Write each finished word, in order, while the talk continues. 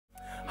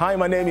Hi,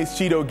 my name is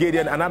Chido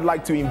Gideon, and I'd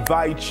like to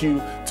invite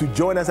you to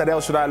join us at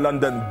El-Shaddai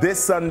London this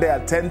Sunday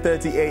at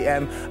 10:30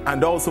 a.m.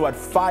 and also at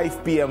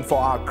 5 p.m. for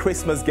our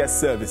Christmas guest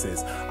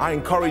services. I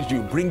encourage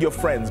you, bring your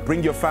friends,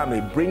 bring your family,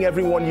 bring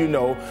everyone you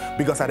know,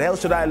 because at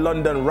El-Shaddai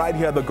London, right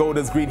here at the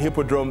Golders Green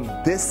Hippodrome,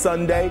 this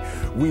Sunday,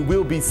 we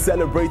will be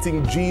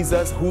celebrating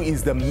Jesus, who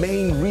is the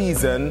main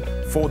reason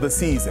for the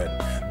season.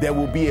 There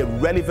will be a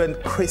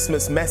relevant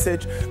Christmas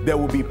message. There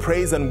will be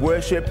praise and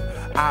worship,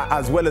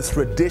 as well as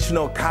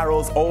traditional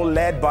carols, all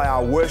led by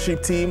our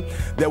worship team.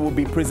 There will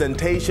be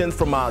presentations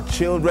from our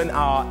children,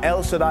 our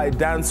El-Shaddai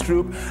dance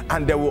troupe,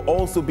 and there will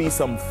also be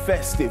some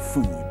festive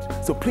food.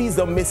 So please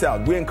don't miss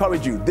out. We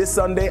encourage you this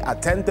Sunday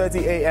at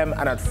 10:30 a.m.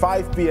 and at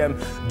 5 p.m.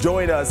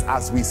 Join us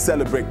as we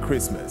celebrate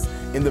Christmas.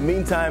 In the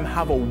meantime,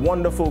 have a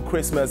wonderful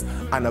Christmas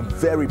and a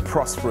very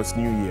prosperous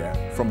New Year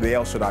from the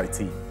El-Shaddai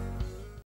team.